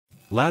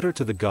Ladder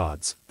to the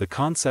gods. The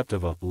concept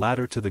of a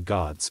ladder to the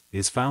gods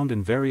is found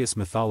in various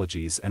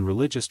mythologies and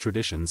religious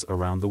traditions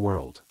around the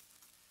world.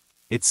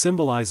 It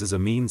symbolizes a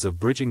means of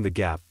bridging the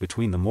gap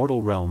between the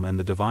mortal realm and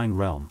the divine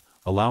realm,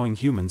 allowing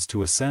humans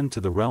to ascend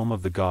to the realm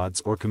of the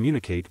gods or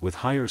communicate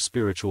with higher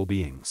spiritual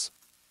beings.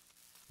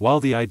 While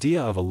the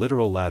idea of a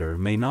literal ladder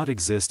may not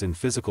exist in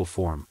physical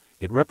form,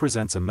 it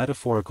represents a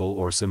metaphorical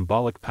or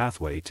symbolic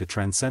pathway to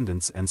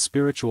transcendence and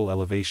spiritual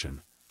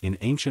elevation. In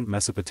ancient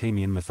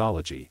Mesopotamian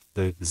mythology,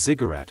 the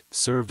ziggurat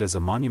served as a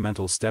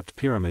monumental stepped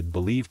pyramid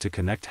believed to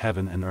connect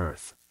heaven and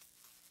earth.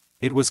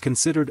 It was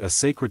considered a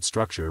sacred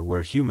structure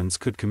where humans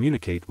could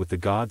communicate with the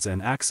gods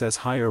and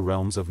access higher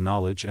realms of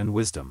knowledge and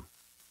wisdom.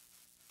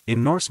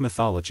 In Norse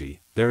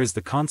mythology, there is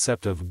the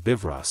concept of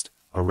Bifrost,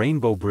 a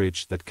rainbow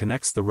bridge that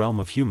connects the realm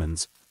of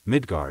humans,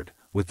 Midgard,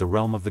 with the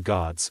realm of the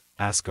gods,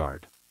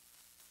 Asgard.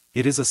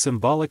 It is a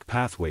symbolic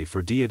pathway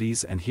for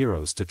deities and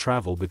heroes to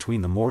travel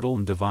between the mortal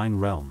and divine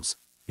realms.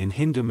 In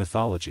Hindu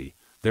mythology,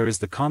 there is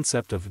the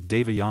concept of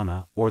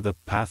Devayana, or the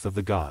path of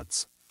the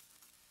gods.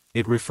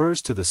 It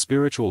refers to the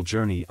spiritual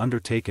journey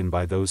undertaken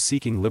by those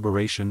seeking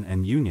liberation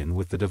and union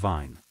with the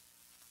divine.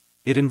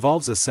 It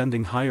involves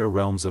ascending higher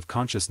realms of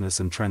consciousness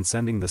and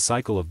transcending the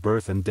cycle of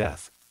birth and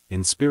death.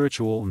 In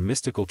spiritual and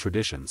mystical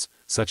traditions,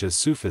 such as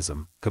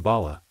Sufism,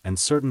 Kabbalah, and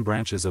certain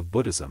branches of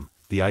Buddhism,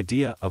 the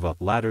idea of a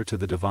ladder to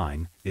the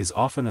divine is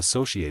often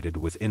associated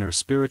with inner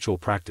spiritual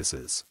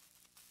practices,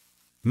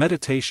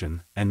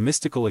 meditation, and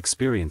mystical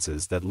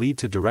experiences that lead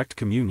to direct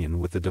communion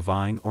with the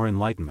divine or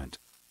enlightenment.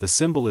 The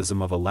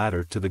symbolism of a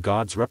ladder to the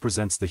gods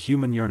represents the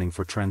human yearning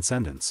for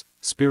transcendence,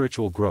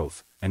 spiritual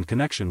growth, and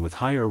connection with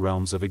higher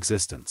realms of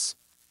existence.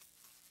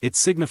 It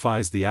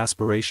signifies the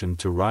aspiration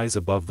to rise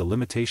above the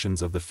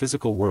limitations of the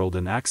physical world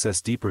and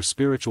access deeper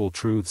spiritual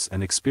truths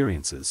and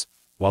experiences.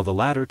 While the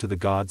ladder to the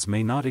gods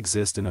may not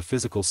exist in a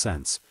physical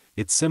sense,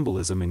 its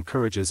symbolism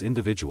encourages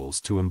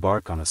individuals to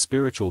embark on a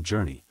spiritual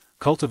journey,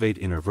 cultivate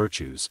inner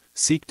virtues,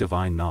 seek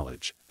divine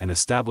knowledge, and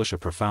establish a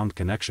profound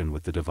connection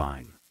with the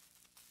divine.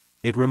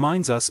 It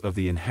reminds us of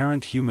the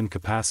inherent human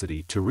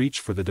capacity to reach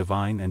for the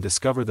divine and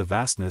discover the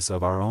vastness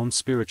of our own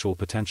spiritual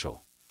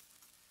potential.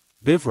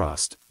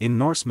 Bifrost. In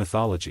Norse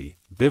mythology,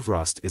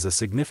 Bifrost is a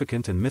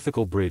significant and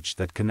mythical bridge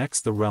that connects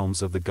the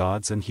realms of the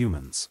gods and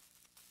humans.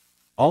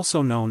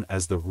 Also known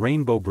as the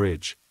Rainbow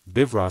Bridge,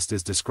 Bifrost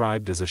is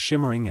described as a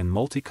shimmering and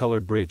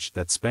multicolored bridge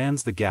that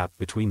spans the gap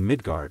between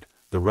Midgard,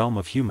 the realm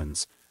of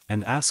humans,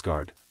 and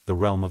Asgard, the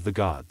realm of the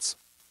gods.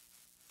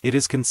 It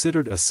is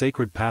considered a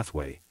sacred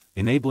pathway,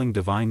 enabling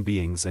divine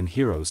beings and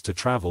heroes to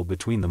travel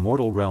between the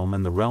mortal realm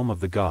and the realm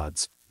of the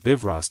gods.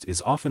 Bifrost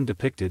is often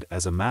depicted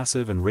as a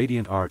massive and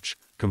radiant arch,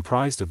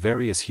 comprised of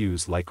various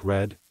hues like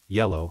red,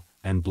 yellow,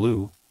 and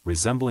blue,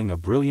 resembling a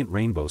brilliant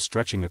rainbow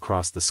stretching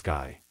across the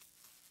sky.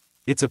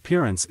 Its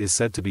appearance is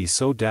said to be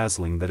so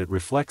dazzling that it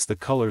reflects the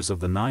colors of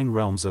the 9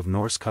 realms of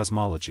Norse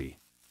cosmology.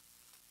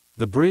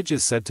 The bridge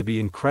is said to be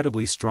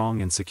incredibly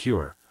strong and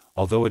secure,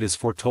 although it is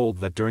foretold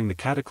that during the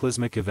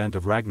cataclysmic event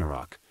of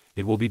Ragnarok,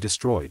 it will be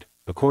destroyed.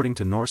 According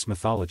to Norse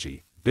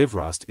mythology,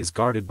 Bifrost is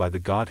guarded by the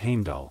god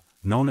Heimdall,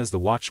 known as the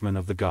Watchman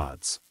of the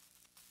Gods.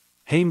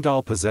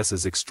 Heimdall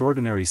possesses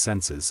extraordinary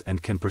senses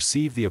and can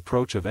perceive the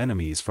approach of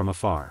enemies from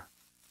afar.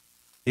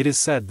 It is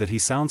said that he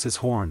sounds his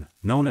horn,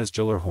 known as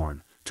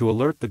Gjallarhorn, to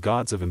alert the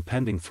gods of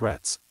impending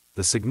threats.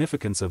 The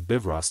significance of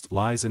Bifrost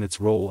lies in its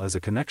role as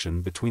a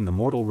connection between the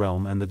mortal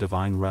realm and the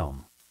divine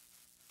realm.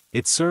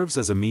 It serves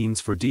as a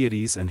means for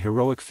deities and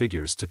heroic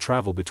figures to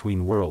travel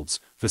between worlds,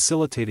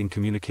 facilitating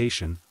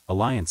communication,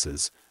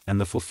 alliances, and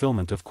the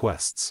fulfillment of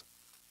quests.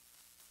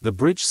 The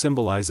bridge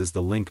symbolizes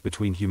the link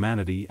between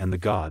humanity and the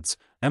gods,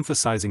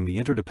 emphasizing the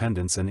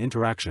interdependence and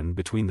interaction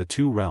between the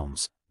two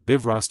realms.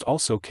 Bifrost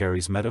also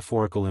carries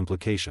metaphorical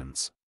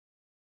implications.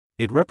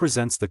 It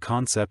represents the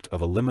concept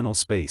of a liminal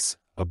space,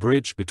 a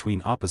bridge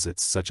between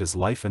opposites such as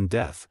life and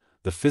death,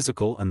 the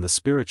physical and the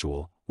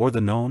spiritual, or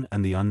the known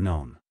and the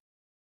unknown.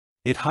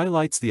 It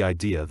highlights the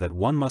idea that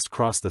one must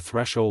cross the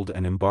threshold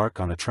and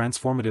embark on a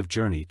transformative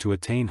journey to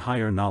attain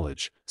higher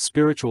knowledge,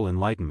 spiritual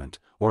enlightenment,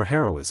 or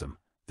heroism.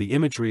 The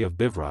imagery of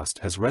Bifrost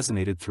has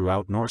resonated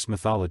throughout Norse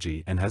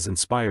mythology and has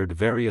inspired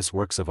various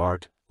works of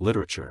art,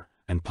 literature,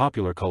 and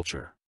popular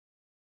culture.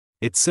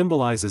 It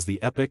symbolizes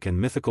the epic and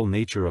mythical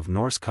nature of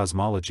Norse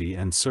cosmology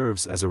and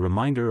serves as a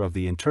reminder of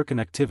the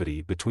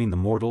interconnectivity between the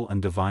mortal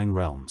and divine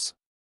realms.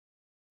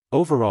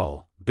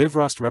 Overall,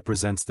 Bifrost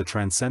represents the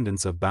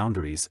transcendence of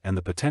boundaries and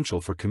the potential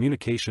for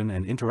communication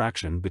and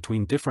interaction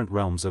between different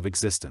realms of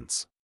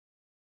existence.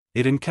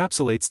 It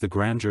encapsulates the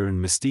grandeur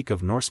and mystique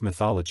of Norse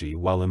mythology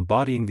while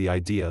embodying the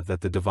idea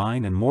that the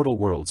divine and mortal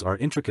worlds are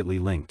intricately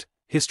linked.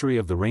 History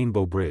of the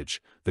Rainbow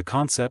Bridge. The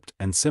concept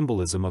and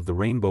symbolism of the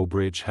Rainbow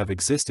Bridge have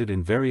existed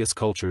in various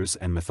cultures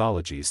and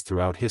mythologies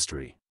throughout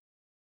history.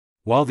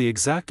 While the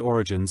exact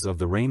origins of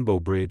the Rainbow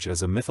Bridge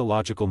as a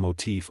mythological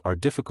motif are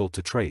difficult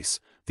to trace,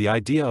 the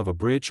idea of a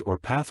bridge or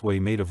pathway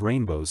made of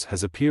rainbows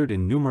has appeared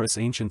in numerous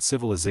ancient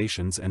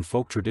civilizations and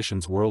folk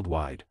traditions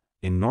worldwide.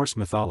 In Norse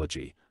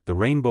mythology, the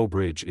Rainbow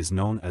Bridge is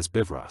known as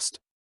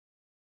Bifrost.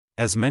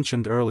 As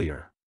mentioned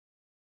earlier,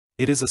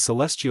 It is a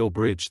celestial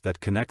bridge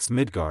that connects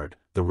Midgard,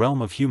 the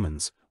realm of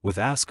humans, with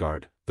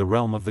Asgard, the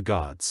realm of the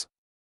gods.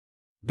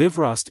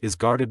 Bifrost is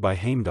guarded by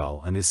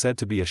Heimdall and is said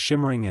to be a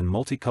shimmering and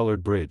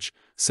multicolored bridge,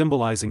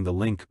 symbolizing the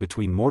link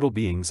between mortal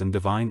beings and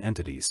divine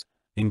entities.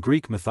 In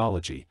Greek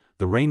mythology,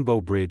 the rainbow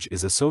bridge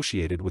is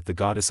associated with the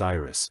goddess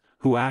Iris,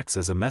 who acts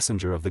as a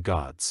messenger of the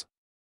gods.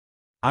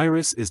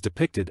 Iris is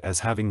depicted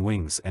as having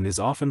wings and is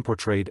often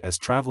portrayed as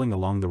traveling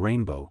along the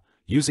rainbow,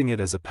 using it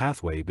as a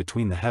pathway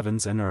between the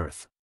heavens and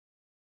earth.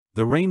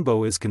 The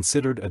rainbow is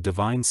considered a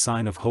divine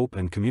sign of hope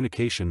and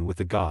communication with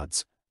the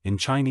gods. In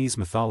Chinese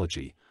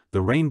mythology, the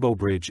rainbow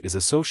bridge is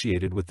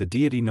associated with the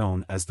deity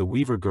known as the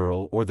Weaver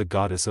Girl or the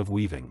goddess of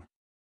weaving.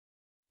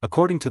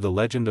 According to the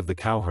legend of the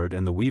cowherd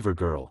and the Weaver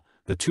Girl,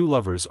 the two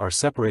lovers are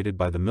separated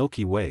by the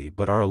Milky Way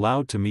but are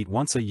allowed to meet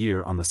once a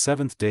year on the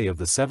 7th day of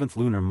the 7th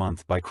lunar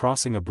month by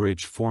crossing a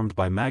bridge formed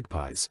by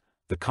magpies.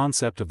 The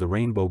concept of the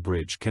rainbow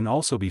bridge can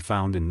also be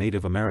found in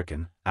Native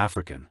American,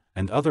 African,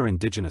 and other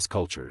indigenous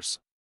cultures.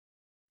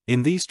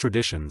 In these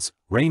traditions,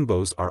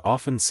 rainbows are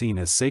often seen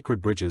as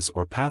sacred bridges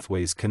or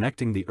pathways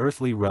connecting the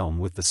earthly realm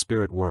with the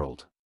spirit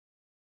world.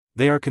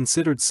 They are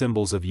considered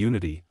symbols of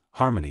unity,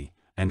 harmony,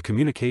 and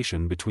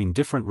communication between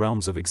different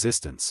realms of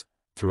existence.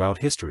 Throughout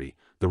history,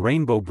 the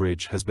rainbow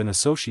bridge has been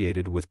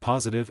associated with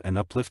positive and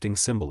uplifting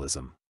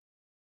symbolism.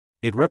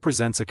 It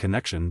represents a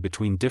connection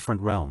between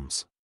different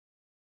realms,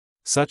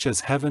 such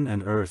as heaven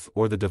and earth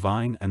or the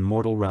divine and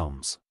mortal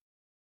realms.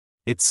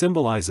 It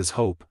symbolizes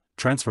hope,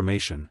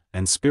 transformation,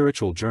 and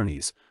spiritual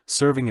journeys,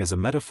 serving as a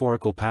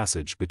metaphorical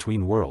passage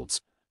between worlds.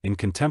 In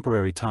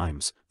contemporary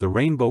times, the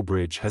rainbow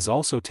bridge has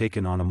also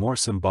taken on a more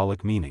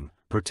symbolic meaning,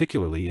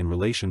 particularly in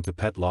relation to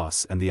pet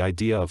loss and the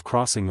idea of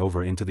crossing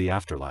over into the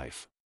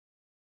afterlife.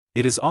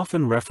 It is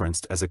often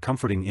referenced as a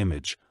comforting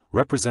image,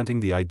 representing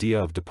the idea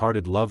of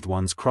departed loved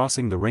ones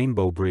crossing the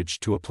rainbow bridge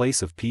to a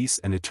place of peace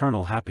and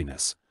eternal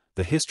happiness.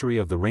 The history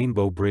of the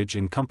rainbow bridge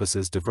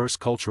encompasses diverse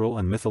cultural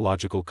and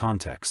mythological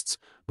contexts,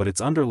 but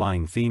its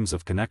underlying themes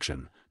of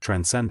connection,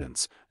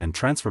 transcendence, and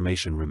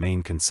transformation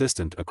remain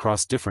consistent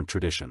across different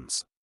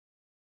traditions.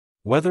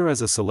 Whether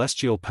as a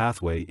celestial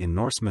pathway in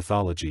Norse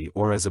mythology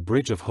or as a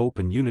bridge of hope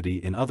and unity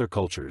in other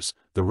cultures,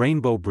 the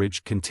rainbow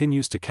bridge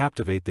continues to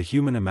captivate the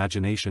human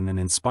imagination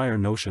and inspire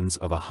notions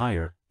of a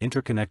higher,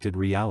 interconnected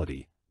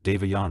reality.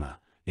 Devayana.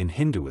 In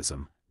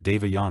Hinduism,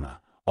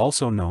 Devayana,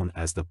 also known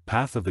as the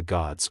Path of the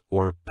Gods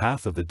or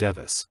Path of the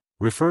Devas,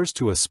 refers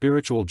to a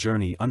spiritual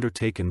journey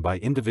undertaken by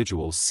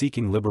individuals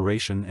seeking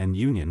liberation and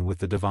union with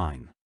the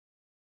divine.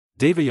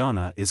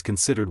 Devayana is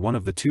considered one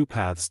of the two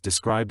paths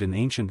described in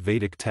ancient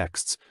Vedic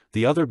texts,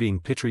 the other being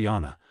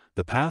Pitrayana,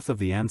 the path of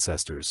the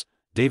ancestors.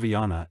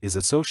 Devayana is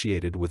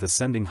associated with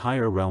ascending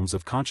higher realms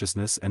of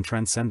consciousness and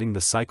transcending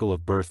the cycle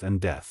of birth and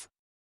death.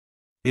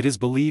 It is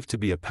believed to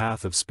be a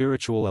path of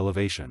spiritual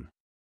elevation,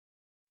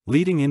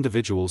 leading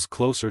individuals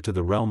closer to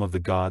the realm of the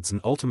gods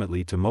and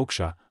ultimately to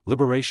moksha,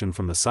 liberation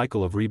from the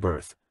cycle of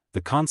rebirth.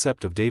 The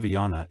concept of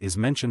Devayana is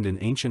mentioned in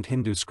ancient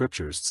Hindu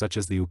scriptures such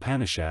as the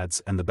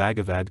Upanishads and the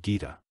Bhagavad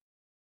Gita.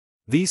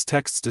 These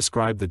texts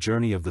describe the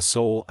journey of the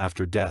soul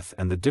after death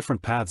and the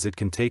different paths it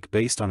can take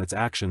based on its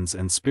actions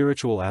and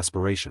spiritual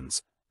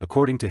aspirations.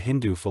 According to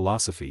Hindu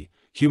philosophy,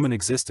 human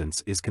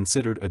existence is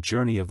considered a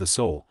journey of the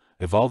soul,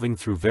 evolving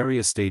through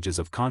various stages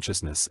of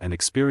consciousness and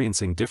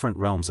experiencing different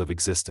realms of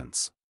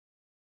existence.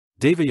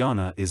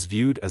 Devayana is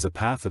viewed as a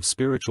path of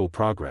spiritual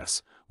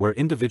progress, where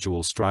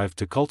individuals strive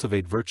to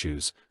cultivate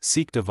virtues,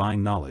 seek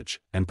divine knowledge,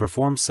 and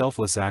perform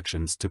selfless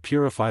actions to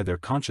purify their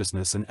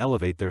consciousness and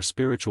elevate their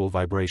spiritual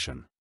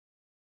vibration.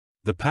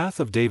 The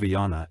path of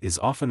Devayana is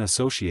often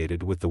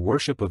associated with the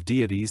worship of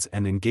deities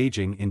and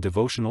engaging in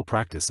devotional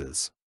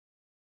practices.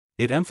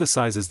 It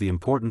emphasizes the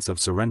importance of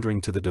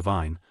surrendering to the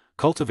divine,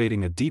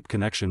 cultivating a deep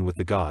connection with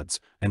the gods,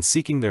 and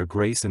seeking their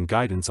grace and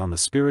guidance on the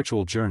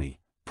spiritual journey.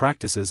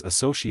 Practices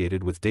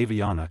associated with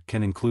Devayana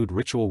can include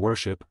ritual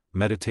worship,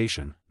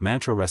 meditation,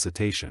 mantra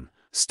recitation,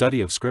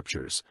 study of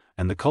scriptures,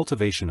 and the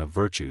cultivation of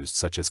virtues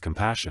such as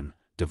compassion,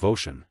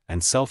 devotion,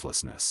 and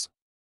selflessness.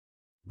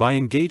 By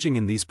engaging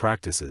in these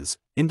practices,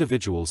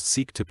 individuals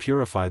seek to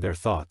purify their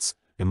thoughts,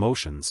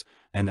 emotions,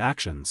 and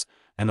actions,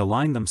 and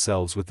align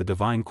themselves with the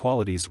divine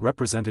qualities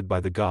represented by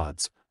the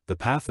gods. The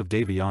path of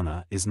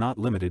Devayana is not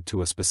limited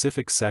to a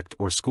specific sect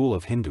or school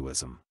of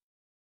Hinduism.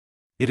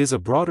 It is a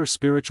broader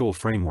spiritual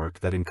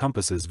framework that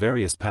encompasses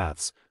various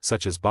paths,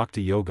 such as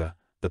Bhakti Yoga,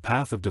 the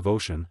path of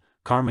devotion,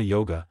 Karma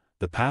Yoga,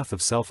 the path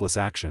of selfless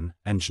action,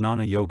 and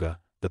Jnana Yoga,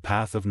 the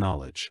path of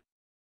knowledge.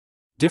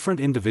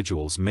 Different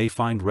individuals may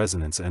find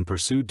resonance and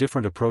pursue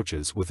different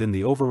approaches within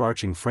the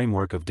overarching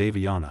framework of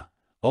Devayana.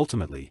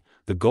 Ultimately,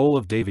 the goal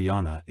of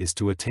Devayana is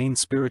to attain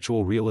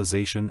spiritual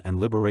realization and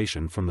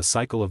liberation from the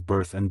cycle of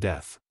birth and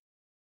death.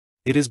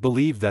 It is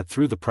believed that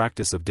through the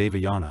practice of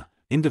Devayana,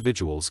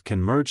 individuals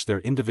can merge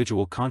their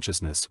individual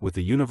consciousness with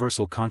the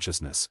universal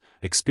consciousness,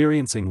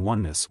 experiencing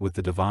oneness with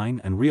the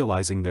divine and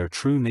realizing their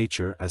true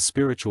nature as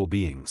spiritual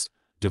beings.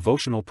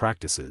 Devotional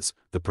practices,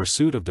 the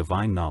pursuit of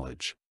divine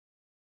knowledge,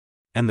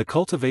 and the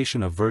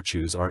cultivation of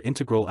virtues are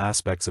integral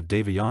aspects of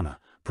Devayana,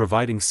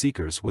 providing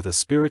seekers with a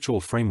spiritual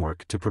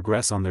framework to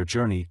progress on their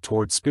journey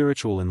toward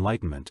spiritual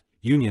enlightenment,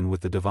 union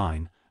with the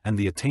divine, and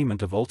the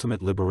attainment of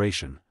ultimate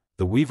liberation.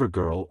 The Weaver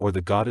Girl, or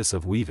the Goddess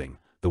of Weaving.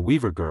 The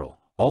Weaver Girl,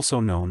 also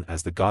known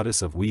as the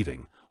Goddess of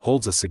Weaving,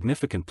 holds a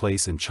significant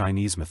place in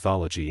Chinese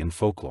mythology and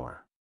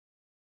folklore.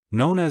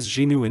 Known as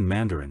Xinu in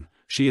Mandarin,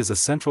 she is a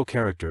central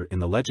character in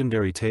the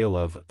legendary tale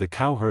of the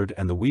Cowherd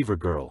and the Weaver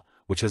Girl,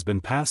 which has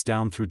been passed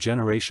down through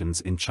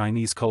generations in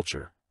Chinese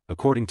culture.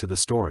 According to the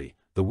story,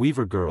 the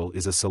Weaver Girl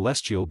is a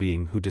celestial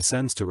being who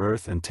descends to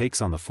earth and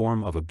takes on the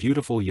form of a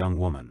beautiful young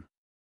woman.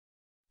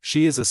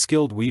 She is a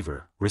skilled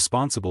weaver,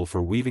 responsible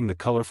for weaving the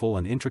colorful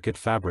and intricate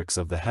fabrics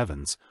of the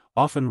heavens,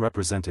 often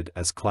represented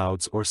as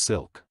clouds or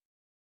silk.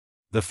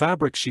 The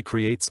fabrics she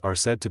creates are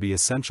said to be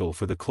essential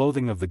for the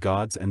clothing of the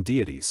gods and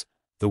deities.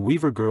 The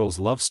Weaver Girl's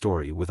love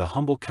story with a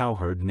humble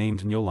cowherd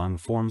named Nyolang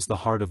forms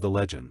the heart of the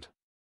legend.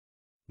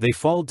 They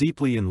fall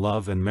deeply in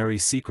love and marry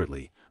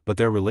secretly, but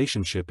their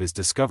relationship is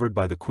discovered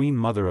by the Queen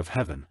Mother of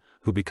Heaven,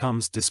 who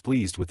becomes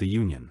displeased with the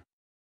union.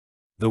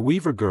 The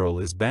Weaver Girl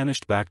is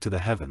banished back to the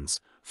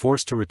heavens,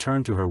 forced to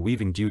return to her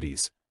weaving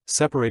duties.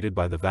 Separated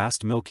by the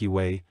vast Milky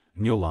Way,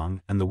 Nyolang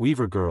and the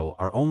Weaver Girl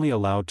are only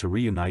allowed to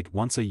reunite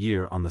once a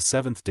year on the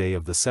 7th day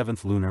of the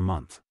 7th lunar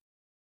month.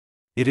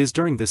 It is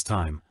during this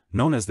time,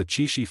 known as the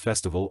Qixi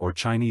Festival or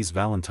Chinese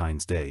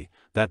Valentine's Day,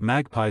 that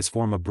magpies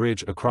form a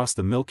bridge across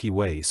the Milky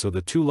Way so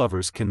the two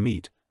lovers can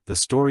meet. The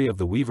story of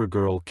the Weaver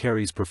Girl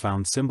carries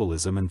profound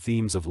symbolism and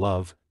themes of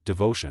love,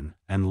 devotion,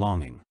 and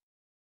longing.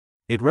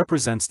 It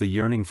represents the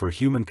yearning for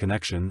human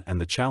connection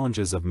and the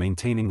challenges of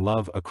maintaining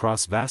love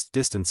across vast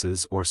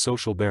distances or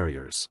social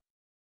barriers.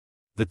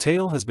 The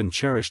tale has been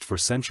cherished for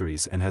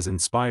centuries and has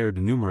inspired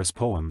numerous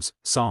poems,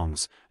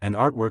 songs, and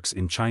artworks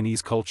in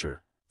Chinese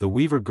culture. The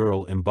Weaver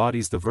Girl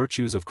embodies the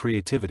virtues of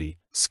creativity,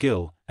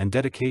 skill, and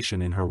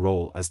dedication in her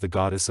role as the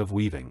goddess of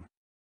weaving.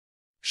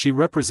 She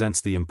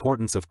represents the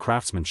importance of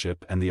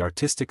craftsmanship and the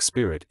artistic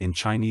spirit in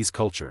Chinese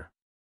culture.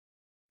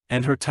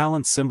 And her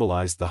talents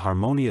symbolized the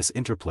harmonious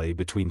interplay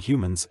between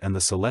humans and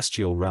the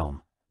celestial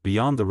realm.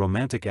 Beyond the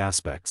romantic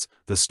aspects,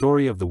 the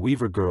story of the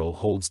Weaver Girl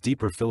holds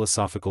deeper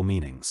philosophical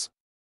meanings.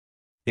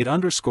 It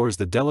underscores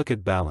the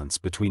delicate balance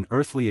between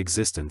earthly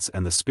existence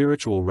and the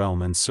spiritual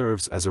realm and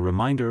serves as a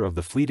reminder of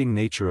the fleeting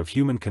nature of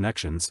human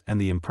connections and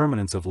the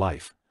impermanence of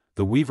life.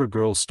 The Weaver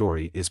Girl's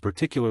story is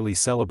particularly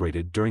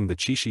celebrated during the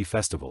Qixi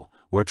Festival,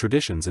 where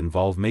traditions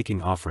involve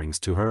making offerings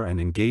to her and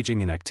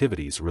engaging in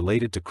activities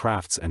related to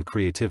crafts and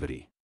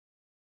creativity.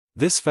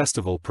 This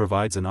festival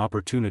provides an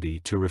opportunity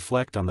to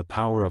reflect on the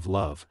power of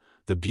love,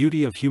 the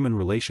beauty of human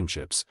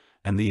relationships,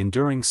 and the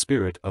enduring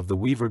spirit of the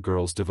Weaver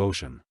Girl's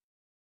devotion.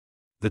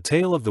 The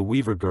tale of the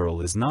Weaver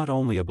Girl is not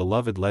only a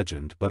beloved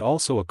legend but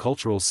also a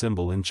cultural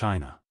symbol in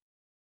China.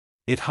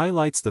 It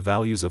highlights the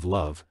values of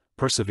love,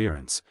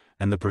 perseverance,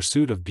 and the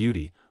pursuit of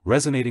beauty,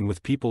 resonating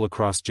with people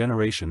across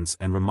generations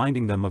and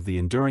reminding them of the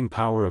enduring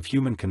power of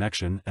human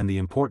connection and the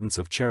importance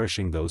of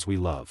cherishing those we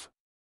love.